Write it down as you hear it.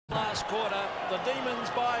Last quarter, the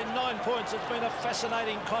Demons by 9 points. It's been a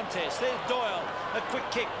fascinating contest. There's Doyle, a quick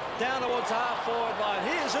kick down towards the half-forward line.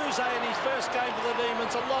 Here's Yze in his first game for the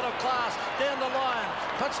Demons. A lot of class down the line.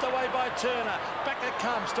 Punched away by Turner. Back it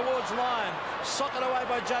comes towards Lyon. Socked away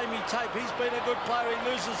by Jamie Tape. He's been a good player.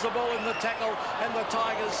 He loses the ball in the tackle, and the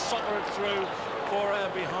Tigers soccer it through for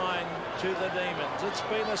our behind to the Demons. It's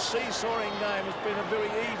been a seesawing game. It's been a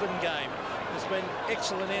very even game. It's been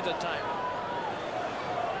excellent entertainment.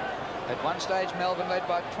 At one stage, Melbourne led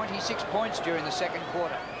by 26 points during the second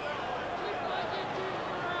quarter.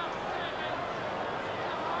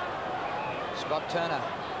 Scott Turner,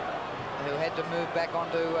 who had to move back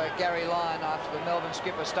onto Garry Lyon after the Melbourne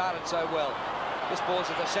skipper started so well. This ball's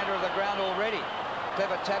at the centre of the ground already.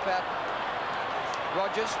 Clever tap out.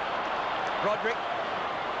 Rogers. Broderick.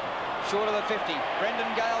 Short of the 50.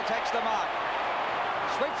 Brendan Gale takes the mark.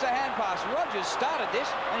 Sweeps the hand pass. Rogers started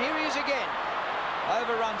this, and here he is again.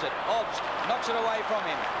 Overruns it. Obst knocks it away from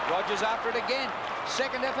him. Rogers after it again.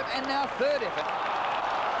 Second effort and now third effort.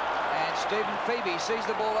 And Stephen Phoebe sees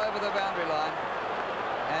the ball over the boundary line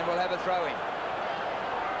and will have a throw in.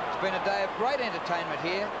 It's been a day of great entertainment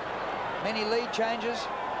here. Many lead changes,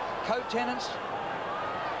 co-tenants.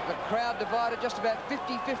 The crowd divided just about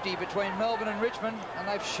 50-50 between Melbourne and Richmond, and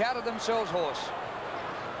they've shouted themselves hoarse.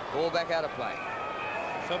 Ball back out of play.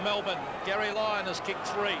 For Melbourne, Garry Lyon has kicked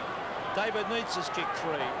 3. David Neitz has kicked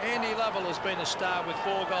 3. Andy Lovell has been a star with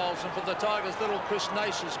 4 goals. And for the Tigers, little Chris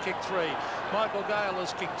Nace has kicked 3. Michael Gale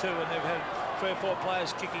has kicked 2, and they've had 3 or 4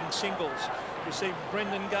 players kicking singles. You see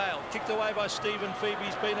Brendan Gale, kicked away by Stephen Phoebe.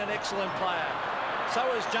 He's been an excellent player. So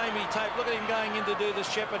is Jamie Tape. Look at him going in to do the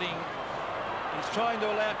shepherding. He's trying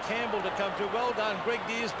to allow Campbell to come through. Well done. Greg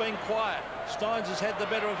Deer's been quiet. Steins has had the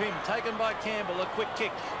better of him. Taken by Campbell. A quick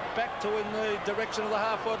kick. Back to in the direction of the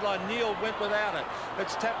half-forward line. Neal went without it.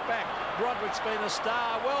 It's tapped back. Broderick's been a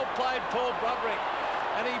star. Well played, Paul Broderick.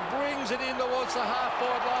 And he brings it in towards the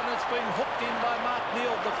half-forward line. It's been hooked in by Mark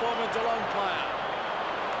Neal, the former Geelong player.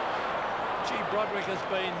 Gee, Broderick has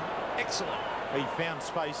been excellent. He found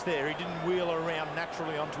space there. He didn't wheel around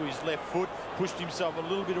naturally onto his left foot, pushed himself a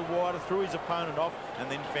little bit wider, threw his opponent off, and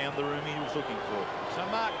then found the room he was looking for. So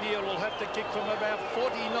Mark Neal will have to kick from about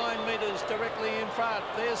 49 metres directly in front.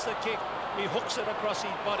 There's the kick. He hooks it across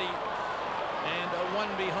his body. And a 1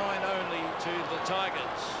 behind only to the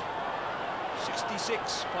Tigers.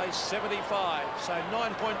 66 plays 75. So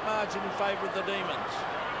 9-point margin in favour of the Demons.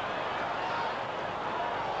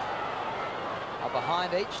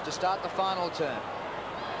 Behind each to start the final term.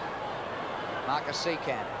 Marcus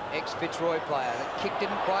Seacan, ex-Fitzroy player. The kick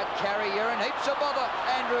didn't quite carry here, and heaps of bother.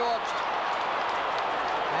 Andrew Obst.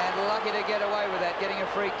 And lucky to get away with that, getting a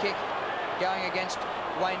free kick going against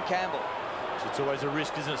Wayne Campbell. It's always a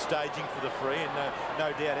risk, isn't it, staging for the free, and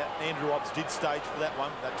no doubt Andrew Obst did stage for that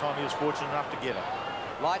one. That time he was fortunate enough to get it.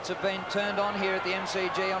 Lights have been turned on here at the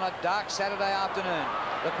MCG on a dark Saturday afternoon.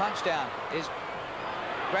 The punch down is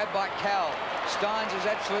grabbed by Cowell. Steins has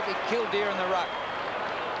absolutely killed Deer in the ruck.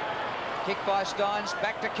 Kick by Steins,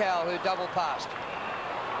 back to Cowell, who double passed.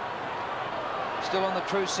 Still on the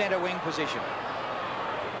true centre wing position.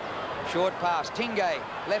 Short pass, Tingay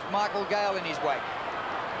left Michael Gale in his wake.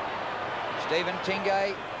 Stephen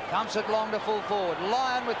Tingay thumps it long to full forward.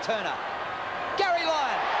 Lyon with Turner. Garry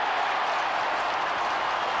Lyon.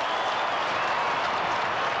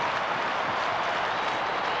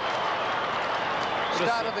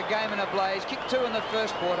 Started the game in a blaze, kicked 2 in the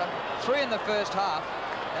first quarter, 3 in the first half,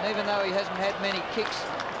 and even though he hasn't had many kicks,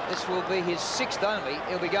 this will be his 6th only.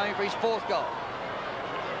 He'll be going for his 4th goal.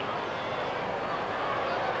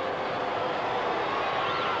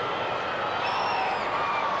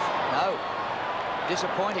 No,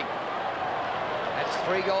 disappointing. That's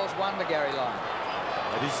 3 goals, 1 to Garry Lyon.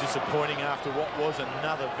 It is disappointing after what was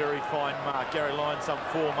another very fine mark. Garry Lyon some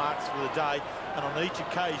 4 marks for the day, and on each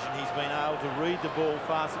occasion he's been able to read the ball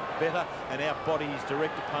fast better and outbody his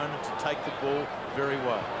direct opponent to take the ball very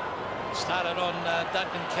well. Started on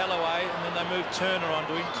Duncan Callaway, and then they moved Turner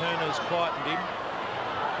onto him. Turner's quietened him.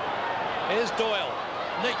 Here's Doyle.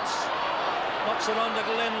 Neitz knocks it on to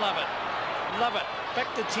Glenn Lovett. Lovett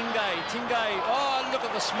back to Tingay. Tingay, oh, look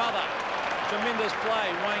at the smother. Tremendous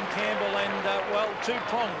play, Wayne Campbell, and well,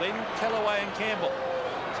 2-pronged then, Callaway and Campbell.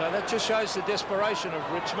 So that just shows the desperation of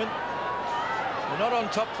Richmond. They're not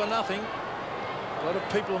on top for nothing. A lot of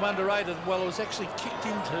people have underrated. Well, it was actually kicked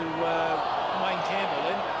into Wayne Campbell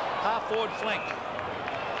then. Half-forward flank,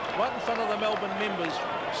 right in front of the Melbourne members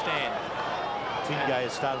stand. Tingay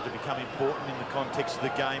has started to become important in the context of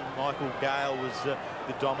the game. Michael Gale was the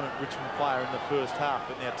dominant Richmond player in the first half,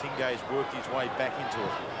 but now Tingay's worked his way back into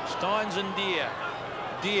it. Steins and Deer.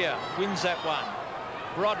 Deer wins that one.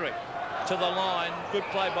 Broderick to the line. Good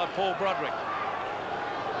play by Paul Broderick.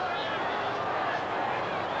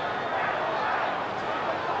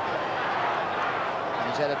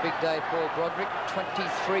 He's had a big day, Paul Broderick.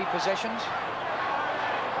 23 possessions.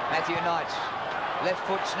 Matthew Neitz. Left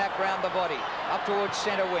foot snap round the body. Up towards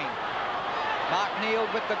centre wing. Mark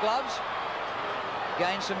Neeld with the gloves.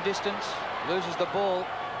 Gains some distance. Loses the ball.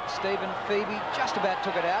 Stephen Phoebe just about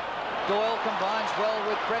took it out. Doyle combines well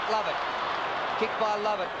with Brett Lovett. Kick by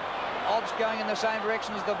Lovett. Obst going in the same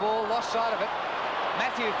direction as the ball. Lost sight of it.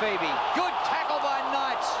 Matthew Phoebe. Good tackle by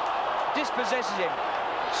Neitz. Dispossesses him.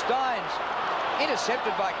 Steins.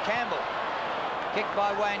 Intercepted by Campbell. Kicked by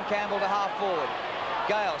Wayne Campbell to half forward.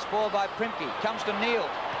 Gale spoiled by Primke. Comes to Neil.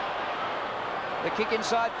 The kick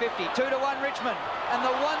inside 50. 2-1 Richmond. And the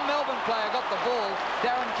one Melbourne player got the ball.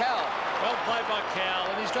 Darren Cowell. Well played by Cowell.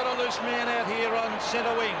 And he's got a loose man out here on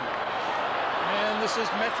centre wing. And this is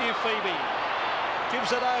Matthew Phoebe. Gives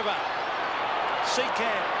it over.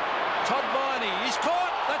 Seacamp. Todd Viney. He's caught.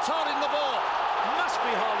 That's holding the ball. Must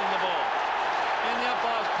be holding the ball. And the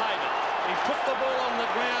umpire's paid it. He put the ball on the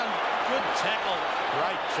ground. Good tackle.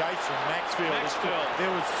 Great chase from Maxfield.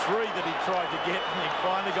 There was 3 that he tried to get, and he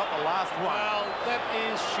finally got the last one. Well, that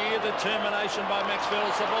is sheer determination by Maxfield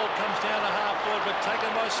as the ball comes down to half forward, but taken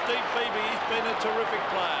by Steve Phoebe. He's been a terrific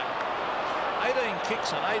player. 18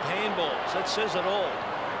 kicks and 8 handballs. That says it all.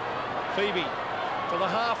 Phoebe to the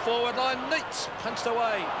half forward line. Neitz punched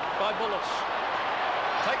away by Bullis.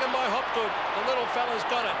 Taken by Hopgood. The little fella's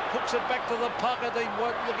got it. Hooks it back to the pocket. He's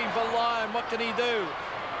looking for Lyon. What can he do?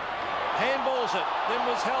 Handballs it. Then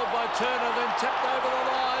was held by Turner. Then tapped over the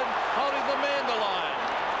line. Holding the man to line.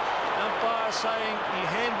 Umpire saying he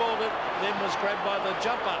handballed it. Then was grabbed by the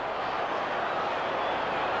jumper.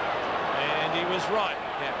 And he was right.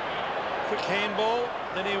 Yeah. Quick handball.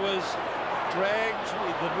 Then he was dragged.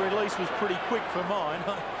 The release was pretty quick for mine.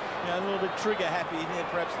 A little bit trigger happy there,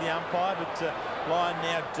 perhaps the umpire, but Lyon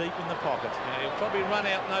now deep in the pocket. Yeah, he'll probably run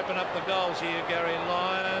out and open up the goals here, Garry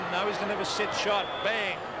Lyon. No, he's going to have a set shot.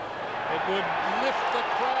 Bang. It would lift the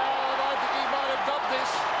crowd. I think he might have got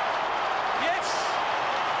this. Yes.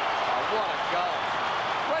 Oh, what a goal.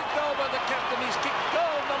 Great goal by the captain. He's kicked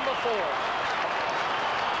goal number 4.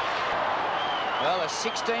 Well, a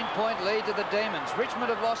 16-point lead to the Demons.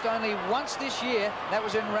 Richmond have lost only once this year. That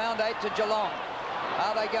was in round 8 to Geelong.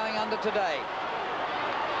 Are they going under today?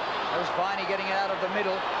 That was Viney getting it out of the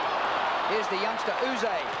middle. Here's the youngster,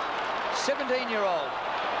 Yze, 17-year-old.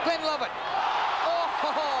 Glenn Lovett.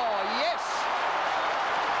 Oh, yes.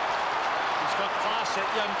 He's got class, that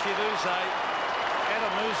young kid, Yze.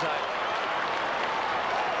 Adem Yze.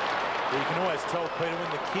 You can always tell, Peter,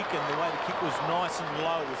 when the kick and the way the kick was nice and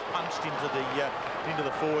low, was punched into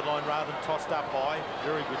the forward line rather than tossed up high.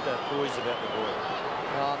 Very good poise about the boy.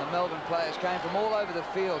 Oh, the Melbourne players came from all over the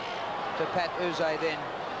field to pat Yze then.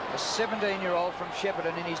 A 17-year-old from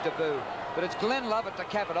Shepparton in his debut. But it's Glenn Lovett to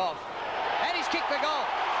cap it off. And he's kicked the goal.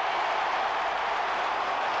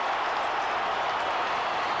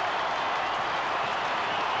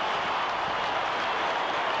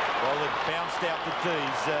 Well, they've bounced out the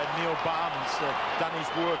D's. Neil Barham's done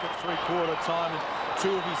his work at three-quarter time. And 2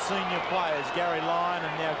 of his senior players, Garry Lyon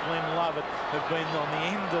and now Glenn Lovett, have been on the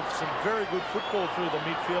end of some very good football through the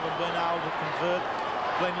midfield and been able to convert.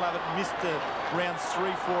 Glenn Lovett missed rounds 3,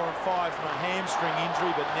 4 and 5 from a hamstring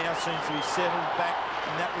injury, but now seems to be settled back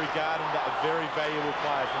in that regard and a very valuable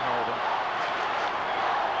player for Melbourne.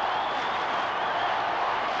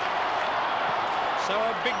 So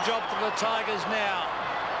a big job for the Tigers now.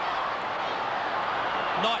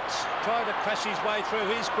 Neitz tried to crash his way through.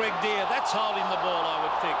 Here's Greg Deere. That's holding the ball, I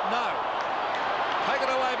would think. No.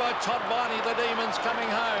 Taken away by Todd Viney. The Demons coming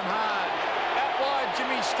home hard. Out wide,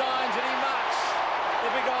 Jimmy Steins, and he marks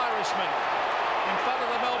the big Irishman in front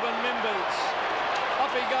of the Melbourne members.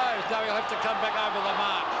 Off he goes. Now he'll have to come back over the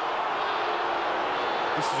mark.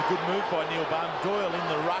 This is a good move by Neil Barham. Doyle in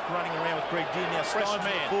the ruck, running around with Greg Deere. Now Steins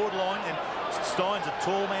in the forward line, and Steins a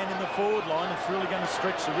tall man in the forward line. It's really going to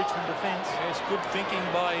stretch the Richmond defence. Yes, good thinking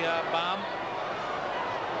by Barham.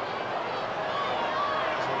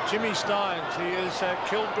 So Jimmy Steins, he has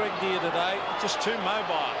killed Greg Deere today. Just too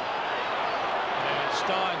mobile. And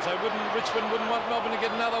Steins, Richmond wouldn't want Melbourne to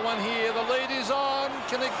get another one here. The lead is on.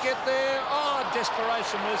 Can it get there? Oh,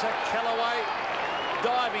 desperation. Was that Callaway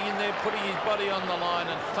diving in there, putting his body on the line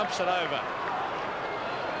and thumps it over.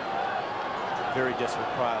 Very desperate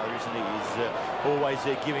player, isn't he? He's always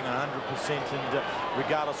there giving 100%, and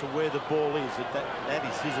regardless of where the ball is, that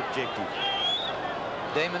is his objective.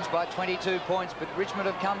 Demons by 22 points, but Richmond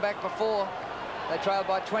have come back before. They trailed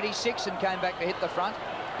by 26 and came back to hit the front.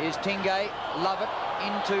 Here's Tingay, Lovett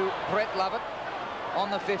into Brett Lovett. on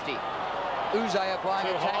the 50. Yze applying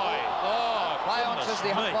a tackle. High. Oh, play on, says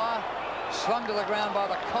the umpire. Slung to the ground by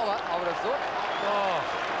the collar, I would have thought. Oh.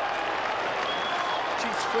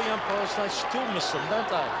 Geez, 3 umpires, they still miss them, don't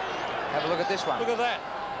they? Have a look at this one. Look at that.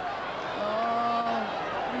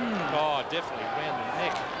 Oh, definitely round the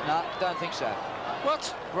neck. No, don't think so.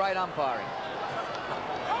 What? Great umpiring.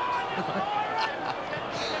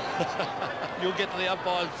 You'll get to the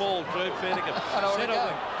umpire's ball, Drew. Fair to go. Centre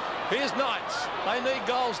wing. Here's Neitz. They need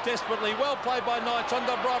goals desperately. Well played by Neitz on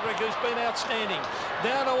to Broderick, who's been outstanding.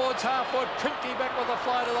 Down towards half-forward. Primke back with the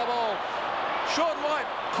flight of the ball. Short and White.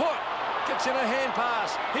 Caught. Gets in a hand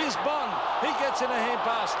pass. Here's Bond. He gets in a hand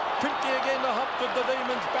pass. Primke again to Hopgood. The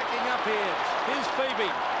Demons backing up here. Here's Phoebe.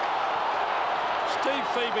 Steve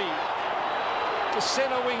Phoebe. The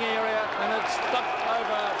centre wing area, and it's ducked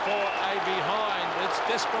over for a behind. It's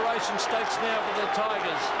desperation stakes now for the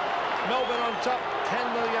Tigers. Melbourne on top. Can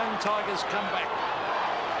the young Tigers come back?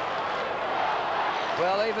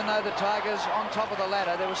 Well, even though the Tigers on top of the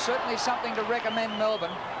ladder, there was certainly something to recommend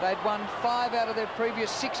Melbourne. They'd won 5 out of their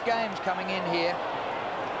previous 6 games coming in here.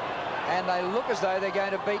 And they look as though they're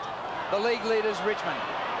going to beat the league leaders, Richmond.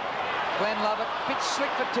 Glenn Lovett, pitch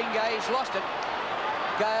slick for Tingay. He's lost it.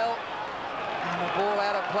 Gale, and the ball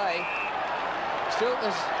out of play. Still,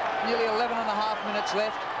 there's nearly 11 and a half minutes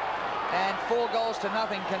left. And 4 goals to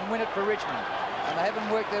nothing can win it for Richmond. And they haven't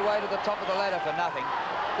worked their way to the top of the ladder for nothing.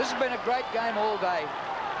 This has been a great game all day.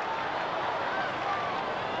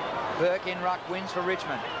 Burke in ruck wins for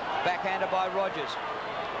Richmond. Backhander by Rogers.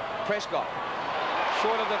 Prescott.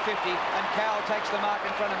 Short of the 50, and Cowell takes the mark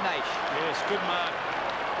in front of Naish. Yes, good mark.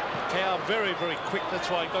 Cowell very, very quick. That's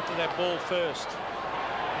why he got to that ball first.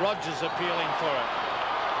 Rogers appealing for it.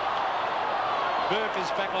 Burke is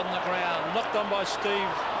back on the ground. Knocked on by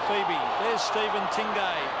Steve Phoebe. There's Stephen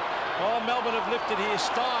Tingay. Oh, Melbourne have lifted here.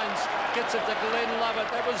 Steins gets it to Glenn Lovett.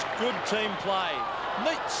 That was good team play.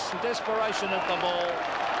 Neitz, desperation at the ball.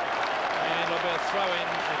 And a bit of throw in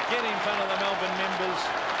again in front of the Melbourne members.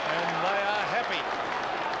 And they are happy.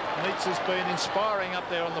 Neitz has been inspiring up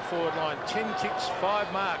there on the forward line. 10 kicks,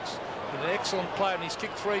 5 marks. An excellent player, and he's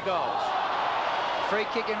kicked 3 goals. Free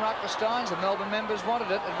kick in ruck for Steins. The Melbourne members wanted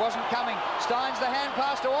it. It wasn't coming. Steins, the hand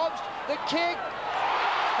pass to Obst. The kick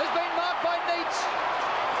has been marked by Neitz.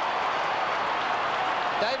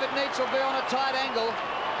 David Neitz will be on a tight angle.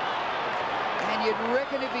 And you'd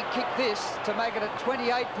reckon if he kicked this to make it a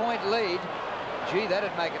 28-point lead, gee,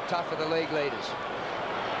 that'd make it tough for the league leaders.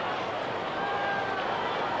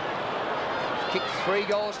 Kicked 3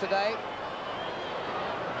 goals today.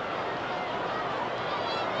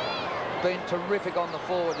 Been terrific on the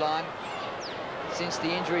forward line since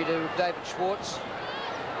the injury to David Schwartz.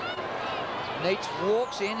 Neitz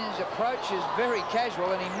walks in, his approach is very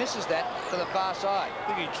casual, and he misses that to the far side.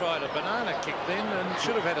 I think he tried a banana kick then and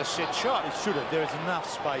should have had a set shot. He should have. There is enough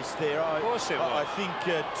space there. Of course there was. I think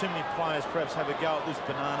too many players perhaps have a go at this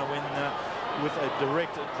banana when with a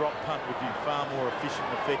direct drop punt would be far more efficient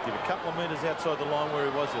and effective. A couple of metres outside the line where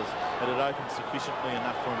he was, it had opened sufficiently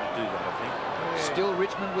enough for him to do that, I think. Yeah. Still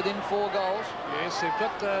Richmond within 4 goals. Yes, they've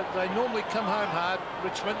got they normally come home hard,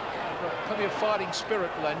 Richmond. They've got plenty of fighting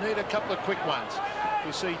spirit, but they need a couple of quick ones.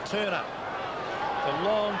 You see Turner, the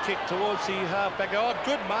long kick towards the half-back. Oh,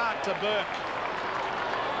 good mark to Burke.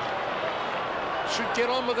 Should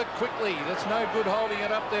get on with it quickly. That's no good holding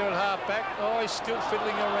it up there at half-back. Oh, he's still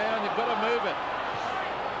fiddling around. You've got to move it.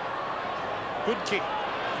 Good kick.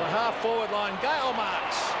 The half-forward line. Gale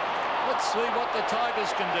marks. Let's see what the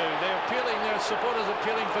Tigers can do. They're appealing, their supporters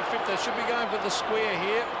appealing for 5th. They should be going for the square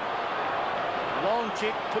here. Long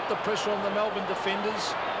kick, put the pressure on the Melbourne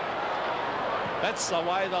defenders. That's the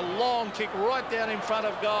way, the long kick right down in front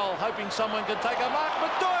of goal, hoping someone could take a mark.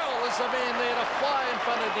 But Doyle is the man there to fly in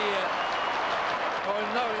front of Deere. Oh,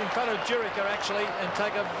 no, in front of Jericho, actually, and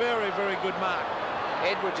take a very, very good mark.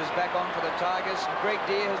 Edwards is back on for the Tigers. Greg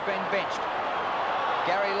Deere has been benched.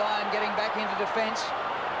 Gary Lyon getting back into defence.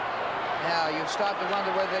 Now you start to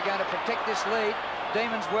wonder whether they're going to protect this lead.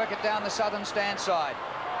 Demons work it down the southern stand side.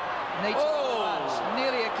 Neitz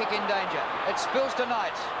nearly a kick in danger. It spills to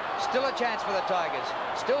Neitz. Still a chance for the Tigers.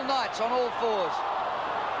 Still Neitz on all 4s.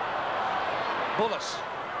 Bullis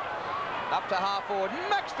up to half forward.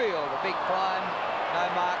 Maxfield, a big climb. No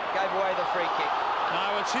mark. Gave away the free kick.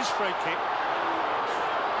 No, it's his free kick.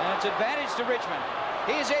 And it's advantage to Richmond.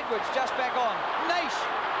 Here's Edwards just back on. Naish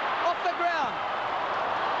off the ground.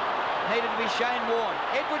 Needed to be Shane Warne.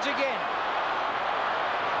 Edwards again.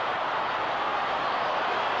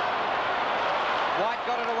 White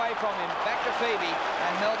got it away from him. Back to Phoebe,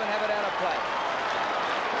 and Melbourne have it out of play.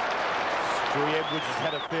 Drew Edwards has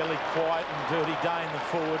had a fairly quiet and dirty day in the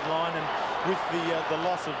forward line, and with the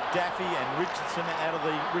loss of Daffy and Richardson out of the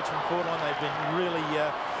Richmond forward line, they've been really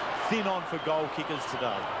thin on for goal kickers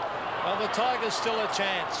today. Well, the Tigers still a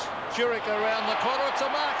chance. Jurek around the corner. It's a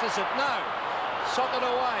mark, is it? No. Sock it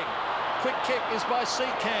away. Quick kick is by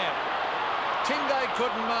Seacamp. Tingay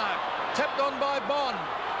couldn't mark. Tapped on by Bond.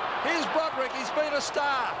 Here's Broderick. He's been a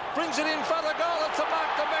star. Brings it in front of goal. It's a mark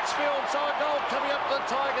to Maxfield. So a goal coming up to the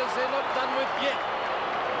Tigers. They're not done with yet.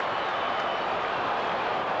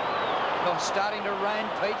 Oh, starting to rain,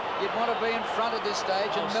 Pete. You'd want to be in front at this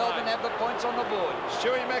stage, and Melbourne have the points on the board.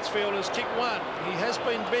 Stewie Maxfield has kicked one. He has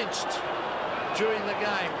been benched during the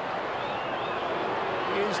game.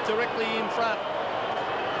 He is directly in front.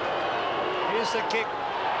 Here's the kick.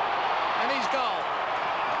 And he's goal.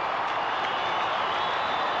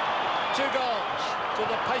 2 goals to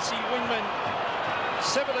the pacey wingman.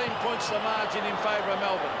 17 points the margin in favour of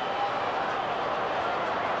Melbourne.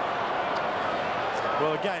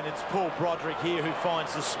 Well, again, it's Paul Broderick here who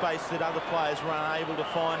finds the space that other players were unable to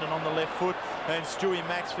find, and on the left foot, and Stewie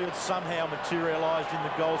Maxfield somehow materialised in the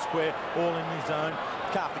goal square, all in his own.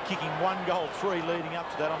 After kicking 1 goal, 3 leading up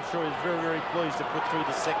to that, I'm sure he's very, very pleased to put through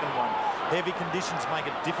the second one. Heavy conditions make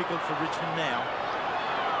it difficult for Richmond now.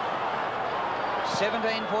 17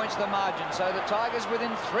 points the margin, so the Tigers within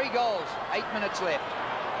 3 goals. 8 minutes left.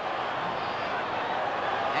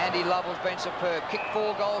 Andy Lovell's been superb. Kicked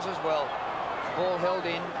 4 goals as well. Ball held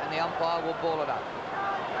in, and the umpire will ball it up.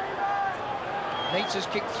 Neitz has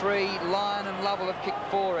kicked 3. Lyon and Lovell have kicked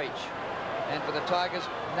 4 each. And for the Tigers,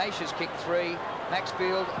 Naish has kicked 3.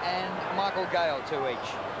 Maxfield and Michael Gale 2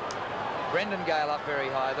 each. Brendan Gale up very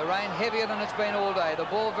high. The rain heavier than it's been all day. The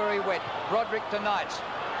ball very wet. Broderick to Neitz.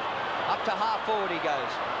 Up to half forward he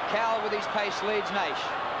goes. Cowell with his pace leads Naish.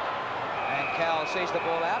 And Cowell sees the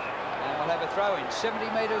ball out, and we'll have a throw in. 70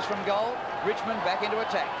 metres from goal. Richmond back into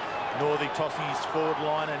attack. Northey tossing his forward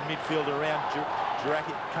line and midfield around. Jurek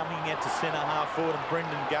coming out to centre half forward, and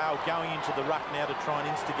Brendan Gale going into the ruck now to try and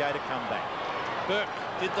instigate a comeback. Burke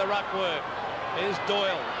did the ruck work. There's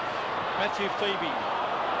Doyle. Matthew Phoebe.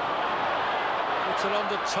 Puts it on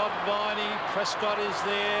to Todd Viney. Prescott is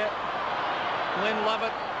there. Glenn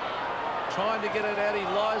Lovett trying to get it out. He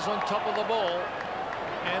lies on top of the ball.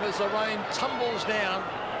 And as the rain tumbles down,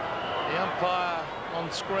 the umpire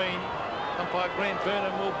on screen, umpire Grant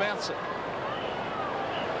Vernon, will bounce it.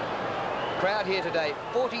 Crowd here today,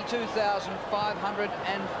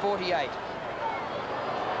 42,548.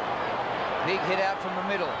 Big hit out from the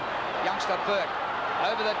middle. Youngster Burke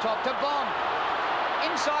over the top to Bond.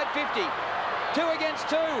 Inside 50. 2 against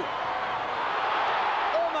 2.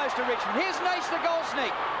 Almost to Richmond. Here's Naish, the goal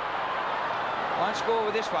sneak. Won't score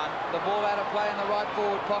with this one. The ball out of play in the right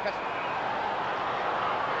forward pocket.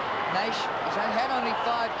 Naish has had only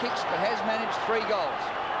 5 kicks, but has managed 3 goals.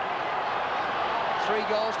 3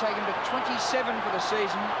 goals take him to 27 for the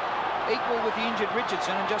season, equal with the injured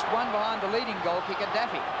Richardson, and just 1 behind the leading goal kicker,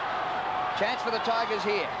 Daffy. Chance for the Tigers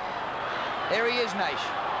here. There he is, Naish.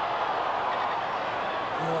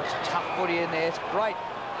 Oh, it's tough footy in there. It's great.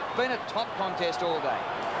 It's been a top contest all day.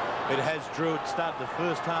 It has, Drew. It started the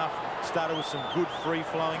first half, started with some good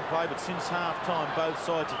free-flowing play, but since half-time, both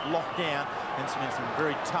sides have locked down, and it's been some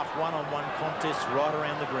very tough one-on-one contests right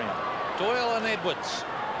around the ground. Doyle and Edwards.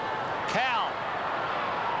 Cowell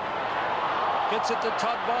gets it to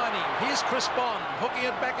Todd Viney. Here's Chris Bond hooking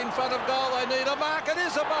it back in front of goal. They need a mark. It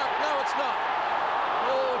is a mark. No, it's not.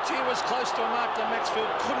 Oh, gee, was close to a mark to Maxfield.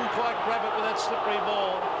 Couldn't quite grab it with that slippery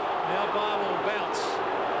ball. Now Bar will bounce.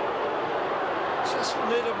 Just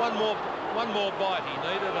needed one more bite. He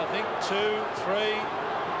needed, I think, 2, 3.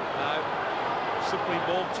 No, slippery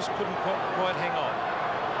ball. Just couldn't quite hang on.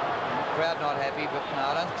 Crowd not happy, but no,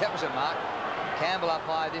 I don't think that was a mark. Campbell up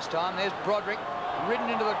high this time. There's Broderick. Ridden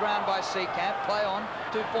into the ground by Seacamp. Play on.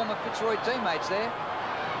 2 former Fitzroy teammates there.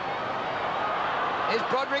 There's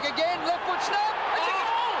Broderick again. Left foot snap. It's a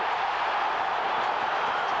goal!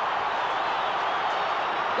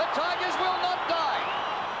 The Tigers will not die.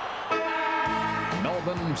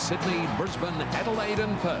 Melbourne, Sydney, Brisbane, Adelaide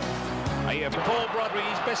and Perth. AFL. Paul Broderick,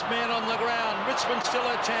 his best man on the ground. Richmond still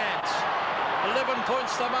a chance. 11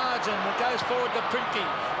 points the margin. It goes forward to Primke.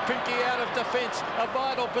 Primke out of defence. A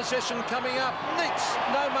vital possession coming up. Neitz,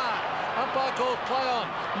 no mark. Umpire called play on.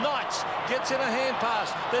 Neitz gets in a hand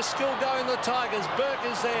pass. They're still going, the Tigers. Burke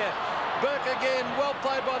is there. Burke again. Well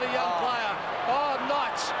played by the young player. Oh,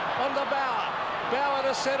 Neitz on the Bauer. Bauer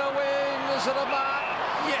to centre wing. Is it a mark?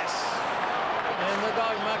 Yes. And the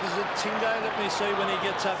dog mark is it Tingay. Let me see when he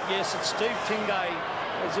gets up. Yes, it's Steve Tingay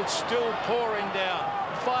as it's still pouring down.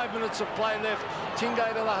 5 minutes of play left.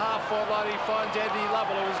 Tingay to the half-forward line. He finds Andy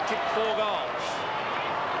Lovell, who has kicked 4 goals.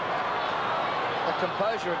 The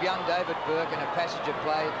composure of young David Burke and a passage of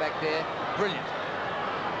play back there, brilliant.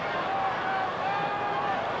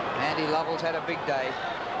 Andy Lovell's had a big day.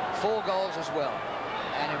 4 goals as well,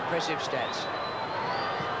 and impressive stats.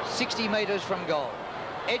 60 metres from goal.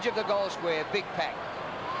 Edge of the goal square, big pack.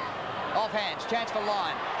 Off hands, chance for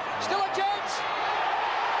Lyon. Still a chance!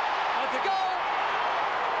 Goal!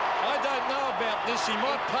 I don't know about this. He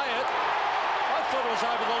might pay it. I thought it was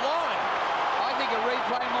over the line. I think a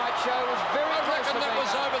replay might show it was very close to being. I reckon that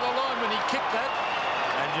was over the line when he kicked that.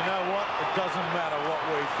 And you know what? It doesn't matter what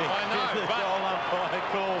we think. I know, the goal umpire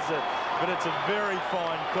calls it. But it's a very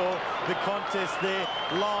fine call. The contest there,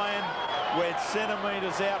 Lyon, we're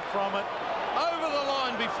centimetres out from it. Over the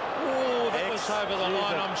line before. Oh, that was over the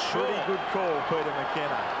line, I'm sure. Pretty good call, Peter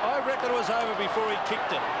McKenna. I reckon it was over before he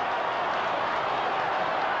kicked it.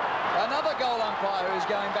 Another goal umpire who's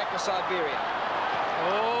going back to Siberia.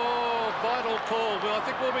 Oh, vital call. Well, I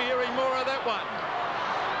think we'll be hearing more of that one.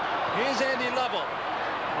 Here's Andy Lovell.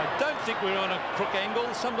 I don't think we're on a crook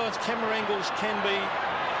angle. Sometimes camera angles can be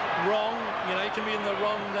wrong. You know, you can be in the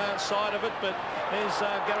wrong side of it, but there's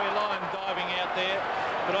Garry Lyon diving out there.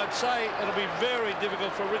 But I'd say it'll be very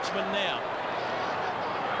difficult for Richmond now.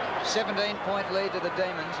 17-point lead to the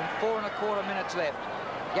Demons and 4 1/4 minutes left.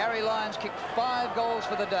 Garry Lyon's kicked 5 goals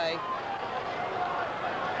for the day.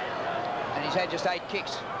 And he's had just 8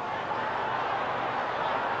 kicks.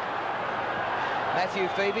 Matthew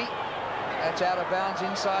Phoebe, that's out of bounds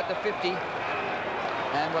inside the 50.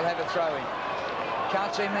 And we'll have a throw in.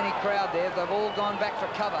 Can't see many crowd there. They've all gone back for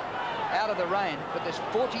cover out of the rain, but there's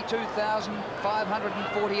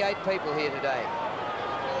 42,548 people here today.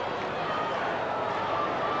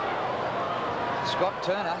 Scott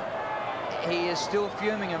Turner, he is still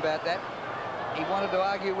fuming about that. He wanted to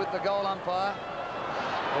argue with the goal umpire,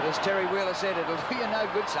 but as Terry Wheeler said, it'll do you no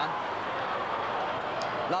good, son.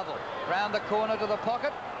 Lovell, round the corner to the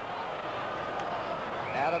pocket.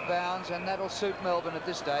 Out of bounds, and that'll suit Melbourne at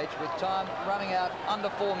this stage with time running out, under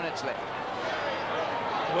 4 minutes left.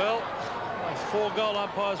 Well, 4 goal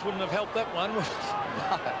umpires wouldn't have helped that one.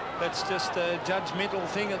 That's just a judgmental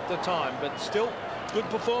thing at the time, but still good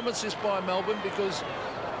performances by Melbourne, because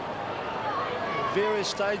at various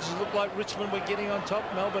stages it looked like Richmond were getting on top.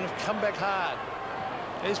 Melbourne have come back hard.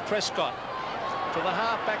 There's Prescott to the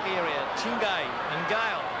half-back area. Tingay and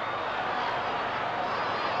Gale.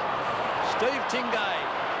 Steve Tingay,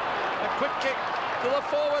 a quick kick to the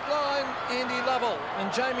forward line. Andy Lovell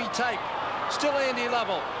and Jamie Tape. Still Andy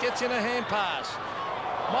Lovell gets in a hand pass.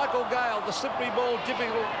 Michael Gale, the slippery ball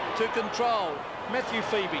difficult to control. Matthew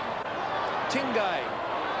Phoebe, Tingay,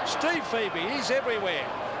 Steve Phoebe, he's everywhere.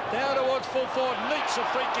 Down towards full forward. Neitz, a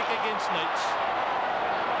free kick against Neitz.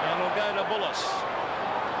 And it'll go to Bullis.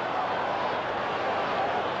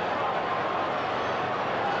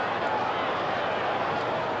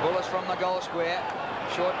 Bullis from the goal square.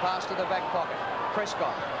 Short pass to the back pocket.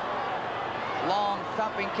 Prescott. Long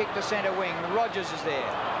thumping kick to centre wing. Rogers is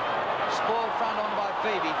there. Spoiled front on by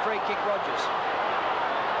Phoebe. Free kick Rogers.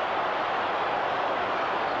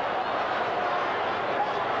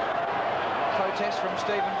 Protest from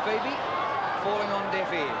Stephen Phoebe. Falling on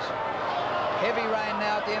deaf ears. Heavy rain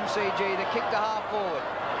now at the MCG. The kick to half forward.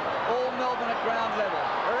 All Melbourne at ground level.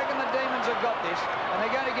 I reckon the Demons have got this, and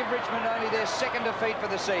they're going to give Richmond only their 2nd defeat for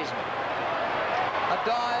the season. A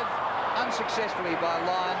dive unsuccessfully by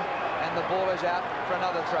Lyon, and the ball is out for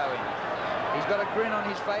another throw-in. He's got a grin on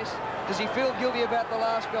his face. Does he feel guilty about the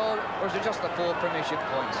last goal, or is it just the 4 premiership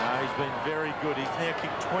points? No, he's been very good. He's now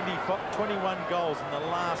kicked 21 goals in the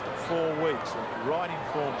last 4 weeks. Right in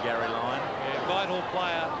form, Garry Lyon. Yeah, vital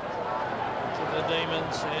player to the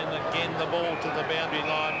Demons, and again the ball to the boundary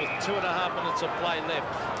line with 2.5 minutes of play left.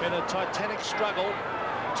 Been a titanic struggle.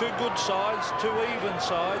 2 good sides, 2 even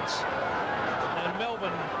sides, and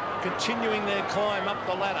Melbourne continuing their climb up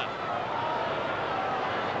the ladder.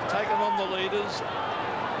 Taken on the leaders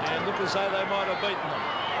and look as though they might have beaten them.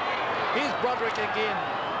 Here's Broderick again,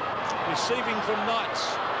 receiving from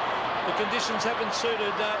Neitz. The conditions haven't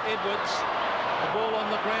suited Edwards. The ball on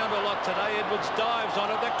the ground a lot today. Edwards dives on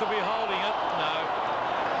it. That could be holding it. No.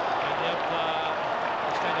 And yep,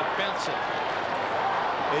 he's going to bounce it.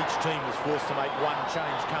 Each team was forced to make one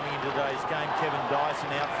change coming into today's game. Kevin Dyson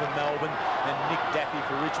out for Melbourne and Nick Daffy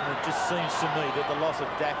for Richmond. It just seems to me that the loss of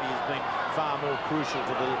Daffy has been far more crucial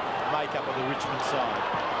to the makeup of the Richmond side.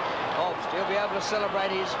 Obst, he'll be able to celebrate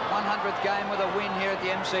his 100th game with a win here at the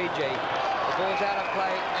MCG. The ball's out of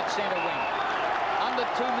play at centre wing. Under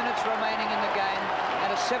 2 minutes remaining in the game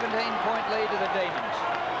and a 17-point lead to the Demons.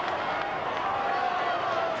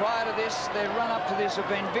 Prior to this, their run-up to this have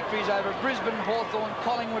been victories over Brisbane, Hawthorn,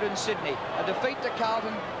 Collingwood and Sydney. A defeat to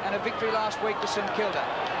Carlton and a victory last week to St Kilda.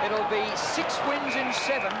 It'll be 6 wins in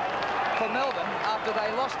 7 for Melbourne after they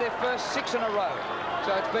lost their first 6 in a row.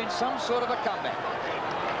 So it's been some sort of a comeback.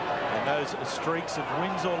 And those streaks of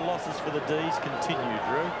wins or losses for the D's continue,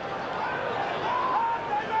 Drew.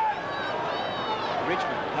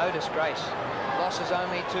 Richmond, no disgrace. Losses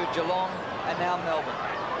only to Geelong and now Melbourne.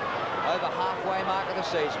 Over halfway mark of the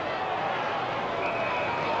season.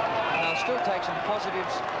 And they'll still take some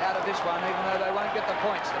positives out of this one, even though they won't get the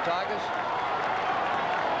points, the Tigers.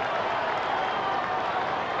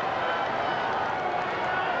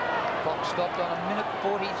 Clock stopped on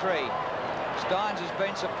 1:43. Steins has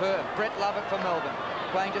been superb. Brett Lovett for Melbourne,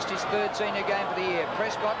 playing just his 3rd senior game for the year.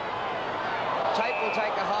 Prescott, Tate will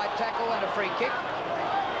take a high tackle and a free kick.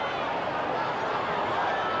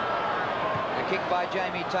 A kick by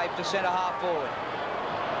Jamie Tate to centre half forward.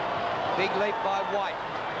 Big leap by White.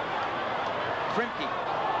 Frimke.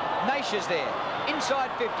 Naish is there.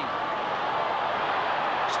 Inside 50.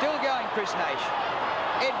 Still going, Chris Naish.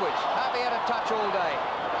 Edwards, hardly had a touch all day.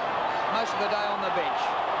 Most of the day on the bench.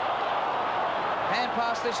 Hand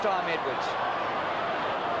pass this time, Edwards.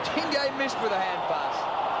 Tingay missed with a hand pass.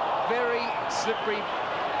 Very slippery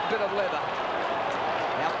bit of leather.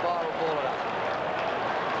 The umpire will ball it up.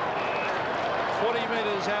 40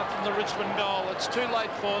 metres out from the Richmond goal. It's too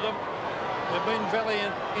late for them. They've been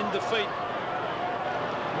valiant in defeat.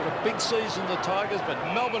 What a big season the Tigers, but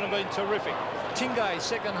Melbourne have been terrific. Tingay,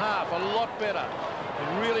 second half, a lot better. He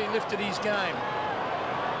really lifted his game.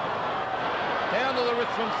 Down to the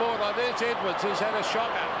Richmond forward line. There's Edwards, who's had a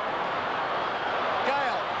shocker.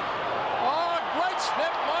 Gale. Oh, great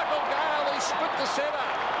snap, Michael Gale. He split the centre.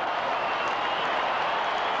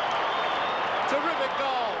 Terrific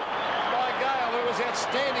goal by Gale, who was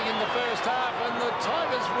outstanding in the first half, and the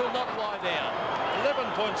Tigers will not lie down. 11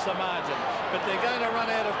 points the margin, but they're going to run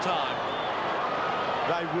out of time.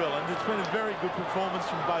 They will, and it's been a very good performance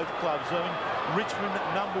from both clubs. I mean, Richmond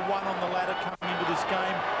 #1 on the ladder coming into this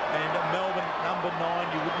game, and Melbourne #9.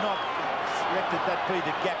 You would not expect that be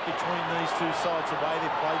the gap between these two sides the way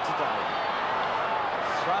they've played today.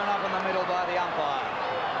 Thrown up in the middle by the umpire.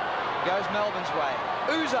 Goes Melbourne's way.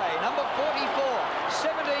 Yze, number 44,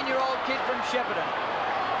 17-year-old kid from Shepparton.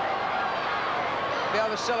 Be able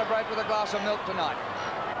to celebrate with a glass of milk tonight.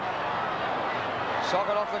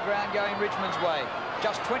 Socket off the ground going Richmond's way.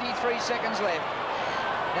 Just 23 seconds left.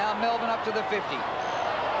 Now Melbourne up to the 50.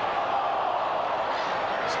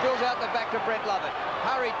 Spills out the back to Brett Lovett.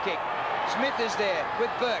 Hurried kick. Smith is there with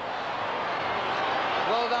Burke.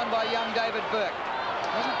 Well done by young David Burke.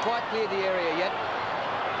 Hasn't quite cleared the area yet.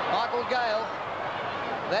 Michael Gale.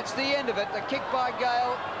 That's the end of it. The kick by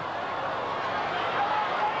Gale.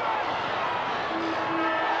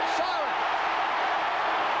 Siren.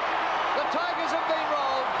 The Tigers have been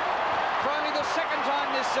rolled for only the 2nd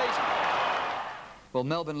time this season. Well,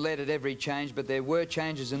 Melbourne led at every change, but there were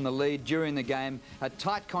changes in the lead during the game. A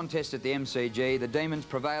tight contest at the MCG. The Demons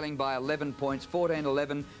prevailing by 11 points,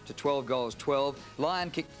 14-11 to 12 goals 12. Lyon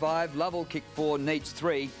kicked 5, Lovell kicked 4, Neitz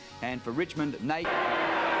 3, and for Richmond, Nate.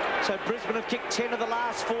 So Brisbane have kicked 10 of the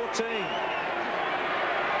last 14.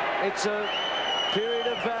 It's a period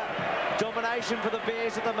of domination for the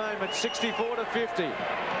Bears at the moment, 64-50.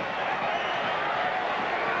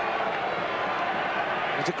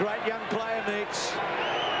 He's a great young player, Neitz.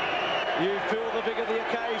 You feel the bigger the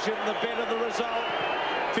occasion, the better the result.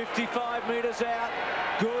 55 metres out.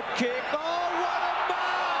 Good kick. Oh, what a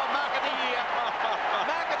ball! Mark of the year.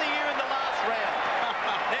 Mark of the year in the last round.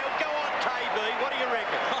 Now, go on, KB. What do you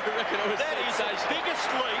reckon? I reckon it was that is the biggest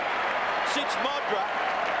leap since Modra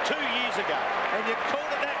 2 years ago. And you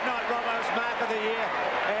called it that night, Romo's Mark of the year.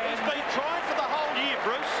 And he's been trying for the whole year,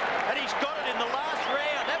 Bruce, and he's got it in the last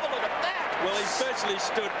round. Have a look at that. Well, he virtually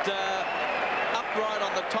stood upright on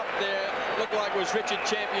the top there. Looked like it was Richard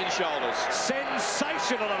Champion's shoulders.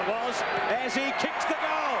 Sensational it was as he kicks the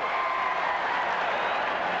goal.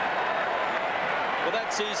 Well,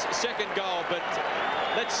 that's his 2nd goal, but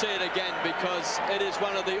let's see it again because it is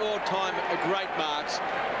one of the all-time great marks.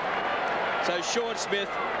 So Sean Smith,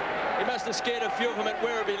 he must have scared a few of them at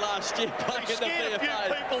Werribee last year playing in the VFA. Scared a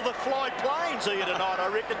few people that fly planes here tonight, I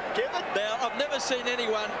reckon, Kevin. Now, I've never seen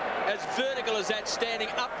anyone as vertical as that, standing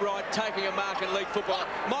upright, taking a mark in league football.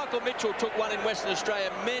 Michael Mitchell took one in Western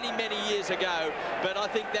Australia many, many years ago, but I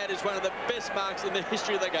think that is one of the best marks in the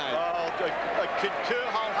history of the game. Oh, I concur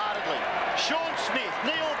wholeheartedly. Sean Smith,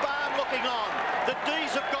 Neil Barn looking on. The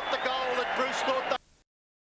D's have got the goal that Bruce thought they